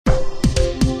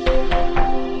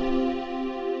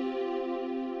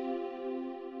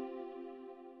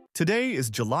Today is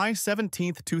July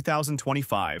 17th,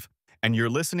 2025, and you're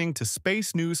listening to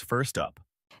Space News First Up.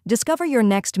 Discover your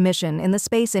next mission in the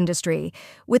space industry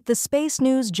with the Space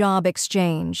News Job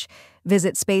Exchange.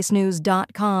 Visit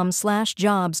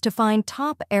spacenews.com/jobs to find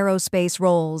top aerospace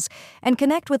roles and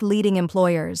connect with leading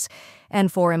employers. And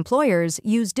for employers,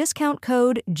 use discount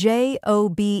code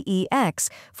JOBEX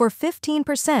for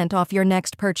 15% off your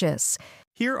next purchase.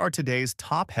 Here are today's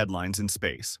top headlines in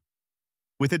space.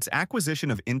 With its acquisition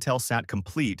of Intelsat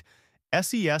complete,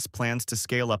 SES plans to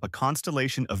scale up a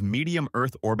constellation of medium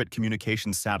Earth orbit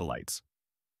communications satellites.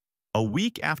 A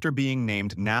week after being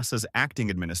named NASA's acting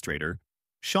administrator,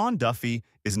 Sean Duffy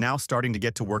is now starting to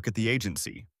get to work at the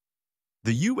agency.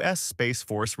 The U.S. Space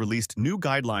Force released new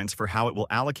guidelines for how it will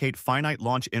allocate finite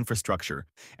launch infrastructure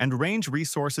and range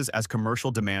resources as commercial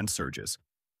demand surges.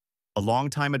 A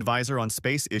longtime advisor on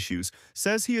space issues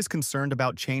says he is concerned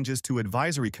about changes to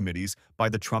advisory committees by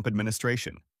the Trump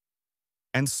administration.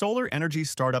 And solar energy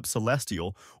startup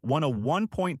Solestial won a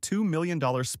 $1.2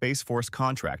 million Space Force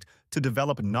contract to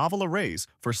develop novel arrays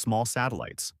for small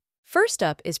satellites. First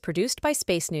Up is produced by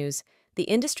Space News, the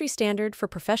industry standard for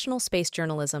professional space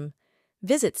journalism.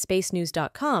 Visit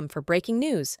spacenews.com for breaking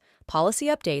news, policy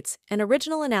updates, and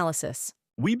original analysis.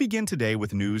 We begin today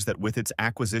with news that with its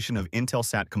acquisition of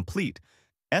Intelsat complete,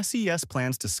 SES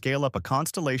plans to scale up a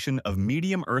constellation of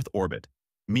medium Earth orbit,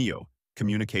 MEO,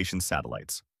 communications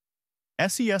satellites.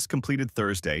 SES completed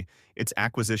Thursday its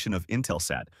acquisition of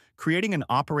Intelsat, creating an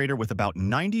operator with about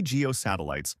 90 GEO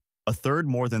satellites, a third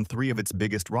more than three of its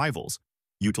biggest rivals,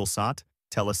 Eutelsat,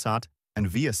 Telesat, and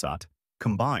Viasat,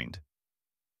 combined.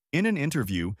 In an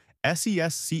interview,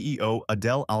 SES CEO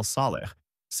Adel Al-Saleh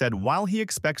said while he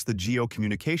expects the GEO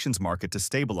communications market to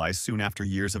stabilize soon after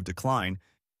years of decline,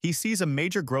 he sees a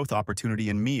major growth opportunity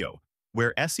in MEO,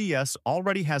 where SES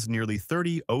already has nearly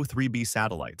 30 O3B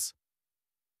satellites.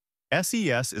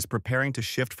 SES is preparing to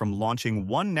shift from launching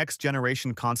one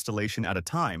next-generation constellation at a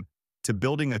time to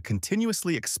building a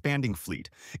continuously expanding fleet,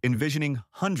 envisioning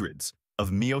hundreds of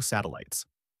MEO satellites.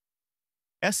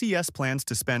 SES plans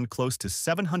to spend close to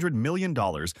 $700 million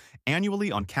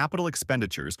annually on capital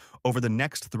expenditures over the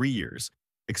next 3 years,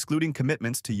 excluding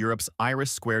commitments to Europe's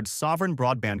IRIS² sovereign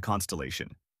broadband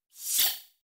constellation.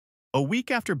 A week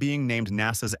after being named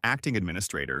NASA's acting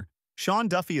administrator, Sean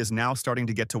Duffy is now starting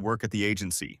to get to work at the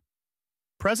agency.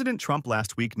 President Trump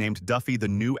last week named Duffy the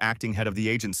new acting head of the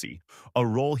agency, a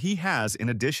role he has in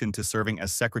addition to serving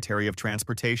as Secretary of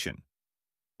Transportation.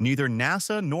 Neither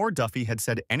NASA nor Duffy had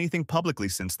said anything publicly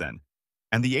since then,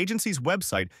 and the agency's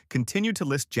website continued to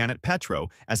list Janet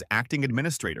Petro as acting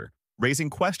administrator,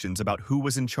 raising questions about who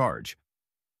was in charge.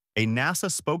 A NASA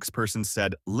spokesperson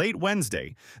said late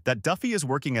Wednesday that Duffy is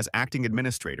working as acting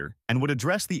administrator and would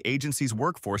address the agency's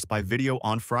workforce by video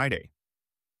on Friday.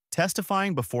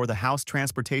 Testifying before the House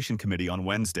Transportation Committee on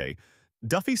Wednesday,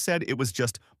 Duffy said it was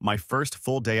just my first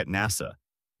full day at NASA,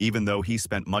 even though he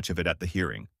spent much of it at the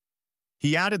hearing.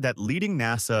 He added that leading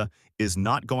NASA is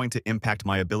not going to impact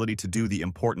my ability to do the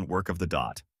important work of the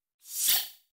DOT.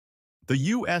 The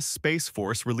U.S. Space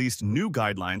Force released new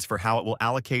guidelines for how it will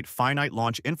allocate finite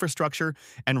launch infrastructure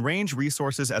and range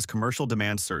resources as commercial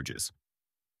demand surges.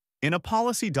 In a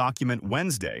policy document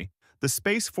Wednesday, the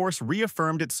Space Force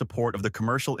reaffirmed its support of the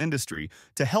commercial industry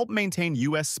to help maintain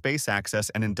U.S. space access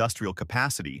and industrial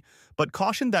capacity, but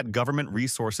cautioned that government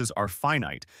resources are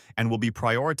finite and will be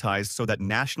prioritized so that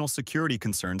national security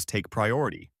concerns take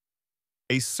priority.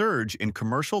 A surge in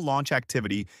commercial launch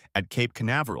activity at Cape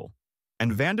Canaveral,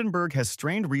 and Vandenberg has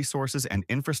strained resources and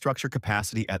infrastructure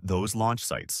capacity at those launch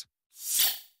sites.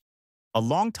 A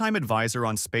longtime advisor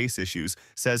on space issues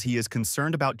says he is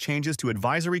concerned about changes to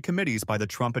advisory committees by the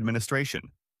Trump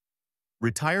administration.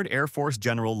 Retired Air Force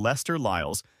General Lester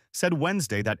Lyles said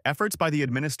Wednesday that efforts by the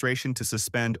administration to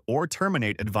suspend or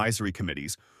terminate advisory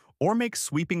committees or make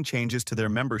sweeping changes to their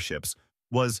memberships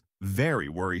was very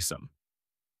worrisome.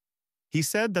 He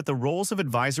said that the roles of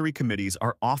advisory committees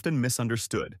are often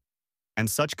misunderstood, and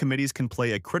such committees can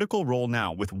play a critical role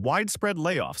now with widespread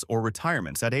layoffs or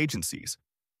retirements at agencies.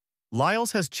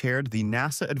 Lyles has chaired the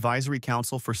NASA Advisory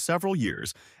Council for several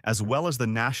years, as well as the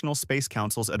National Space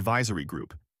Council's advisory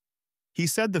group. He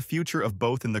said the future of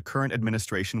both in the current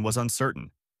administration was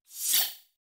uncertain.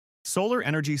 Solar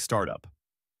energy startup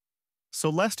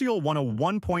Solestial won a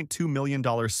 $1.2 million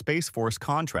Space Force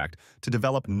contract to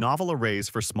develop novel arrays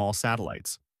for small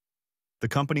satellites. The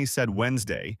company said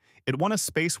Wednesday it won a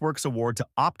SpaceWorks award to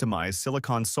optimize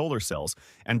silicon solar cells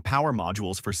and power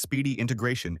modules for speedy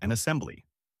integration and assembly.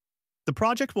 The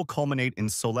project will culminate in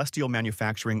Solestial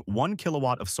manufacturing 1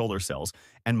 kilowatt of solar cells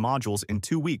and modules in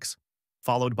 2 weeks,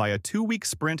 followed by a 2-week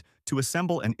sprint to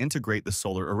assemble and integrate the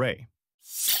solar array.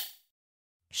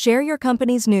 Share your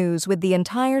company's news with the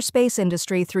entire space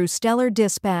industry through Stellar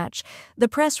Dispatch, the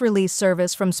press release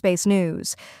service from Space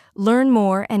News. Learn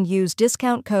more and use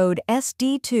discount code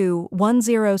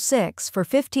SD2106 for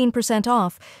 15%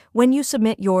 off when you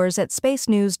submit yours at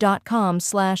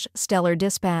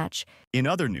spacenews.com/stellardispatch. In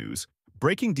other news,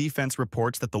 Breaking Defense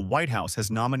reports that the White House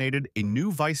has nominated a new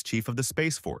vice chief of the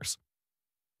Space Force.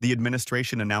 The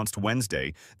administration announced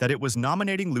Wednesday that it was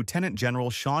nominating Lieutenant General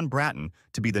Sean Bratton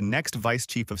to be the next Vice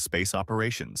Chief of Space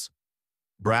Operations.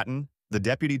 Bratton, the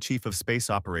Deputy Chief of Space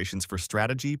Operations for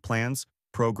Strategy, Plans,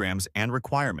 Programs, and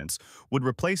Requirements, would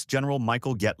replace General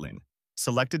Michael Getlin,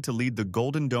 selected to lead the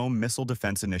Golden Dome Missile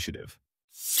Defense Initiative.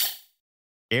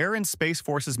 Air and Space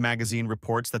Forces magazine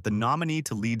reports that the nominee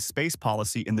to lead space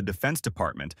policy in the Defense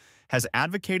Department has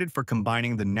advocated for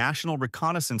combining the National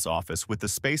Reconnaissance Office with the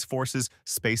Space Force's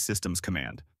Space Systems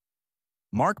Command.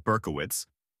 Mark Berkowitz,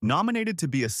 nominated to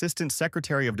be Assistant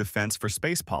Secretary of Defense for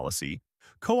Space Policy,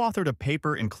 co-authored a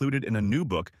paper included in a new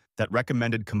book that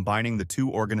recommended combining the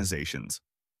two organizations.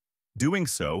 Doing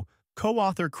so,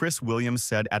 co-author Chris Williams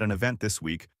said at an event this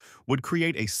week, would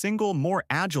create a single, more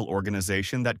agile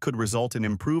organization that could result in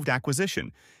improved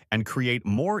acquisition and create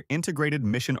more integrated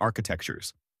mission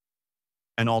architectures.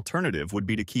 An alternative would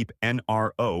be to keep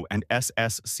NRO and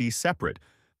SSC separate,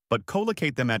 but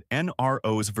co-locate them at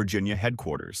NRO's Virginia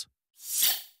headquarters.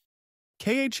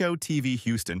 KHO-TV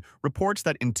Houston reports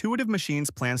that Intuitive Machines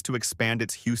plans to expand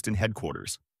its Houston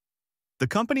headquarters. The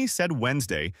company said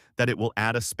Wednesday that it will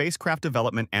add a spacecraft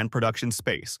development and production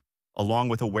space, along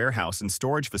with a warehouse and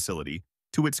storage facility,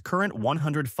 to its current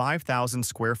 105,000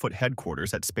 square foot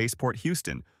headquarters at Spaceport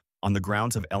Houston on the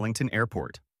grounds of Ellington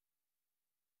Airport.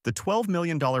 The $12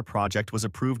 million project was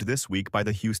approved this week by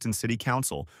the Houston City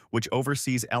Council, which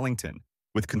oversees Ellington,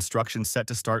 with construction set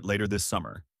to start later this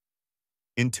summer.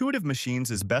 Intuitive Machines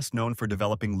is best known for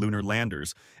developing lunar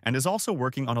landers and is also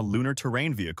working on a lunar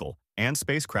terrain vehicle and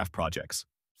spacecraft projects.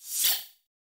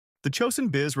 The Chosun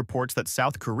Biz reports that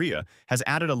South Korea has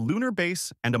added a lunar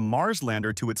base and a Mars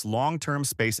lander to its long-term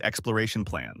space exploration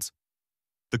plans.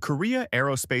 The Korea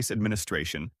Aerospace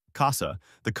Administration, KASA,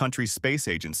 the country's space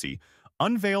agency,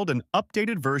 unveiled an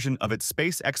updated version of its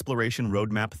space exploration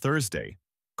roadmap Thursday,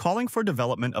 calling for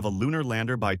development of a lunar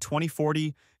lander by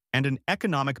 2040 and an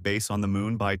economic base on the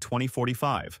Moon by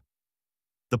 2045.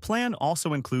 The plan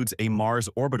also includes a Mars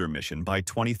orbiter mission by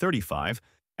 2035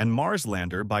 and Mars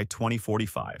lander by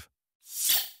 2045.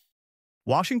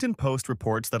 Washington Post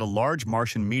reports that a large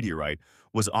Martian meteorite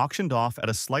was auctioned off at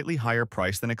a slightly higher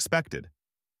price than expected.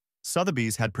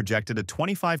 Sotheby's had projected a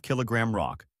 25-kilogram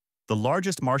rock, the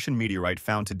largest Martian meteorite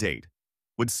found to date,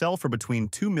 would sell for between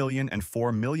 $2 million and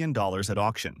 $4 million at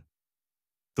auction.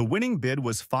 The winning bid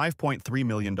was $5.3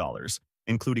 million,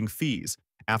 including fees,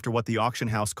 after what the auction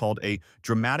house called a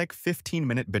dramatic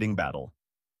 15-minute bidding battle.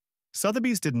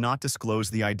 Sotheby's did not disclose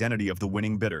the identity of the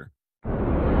winning bidder,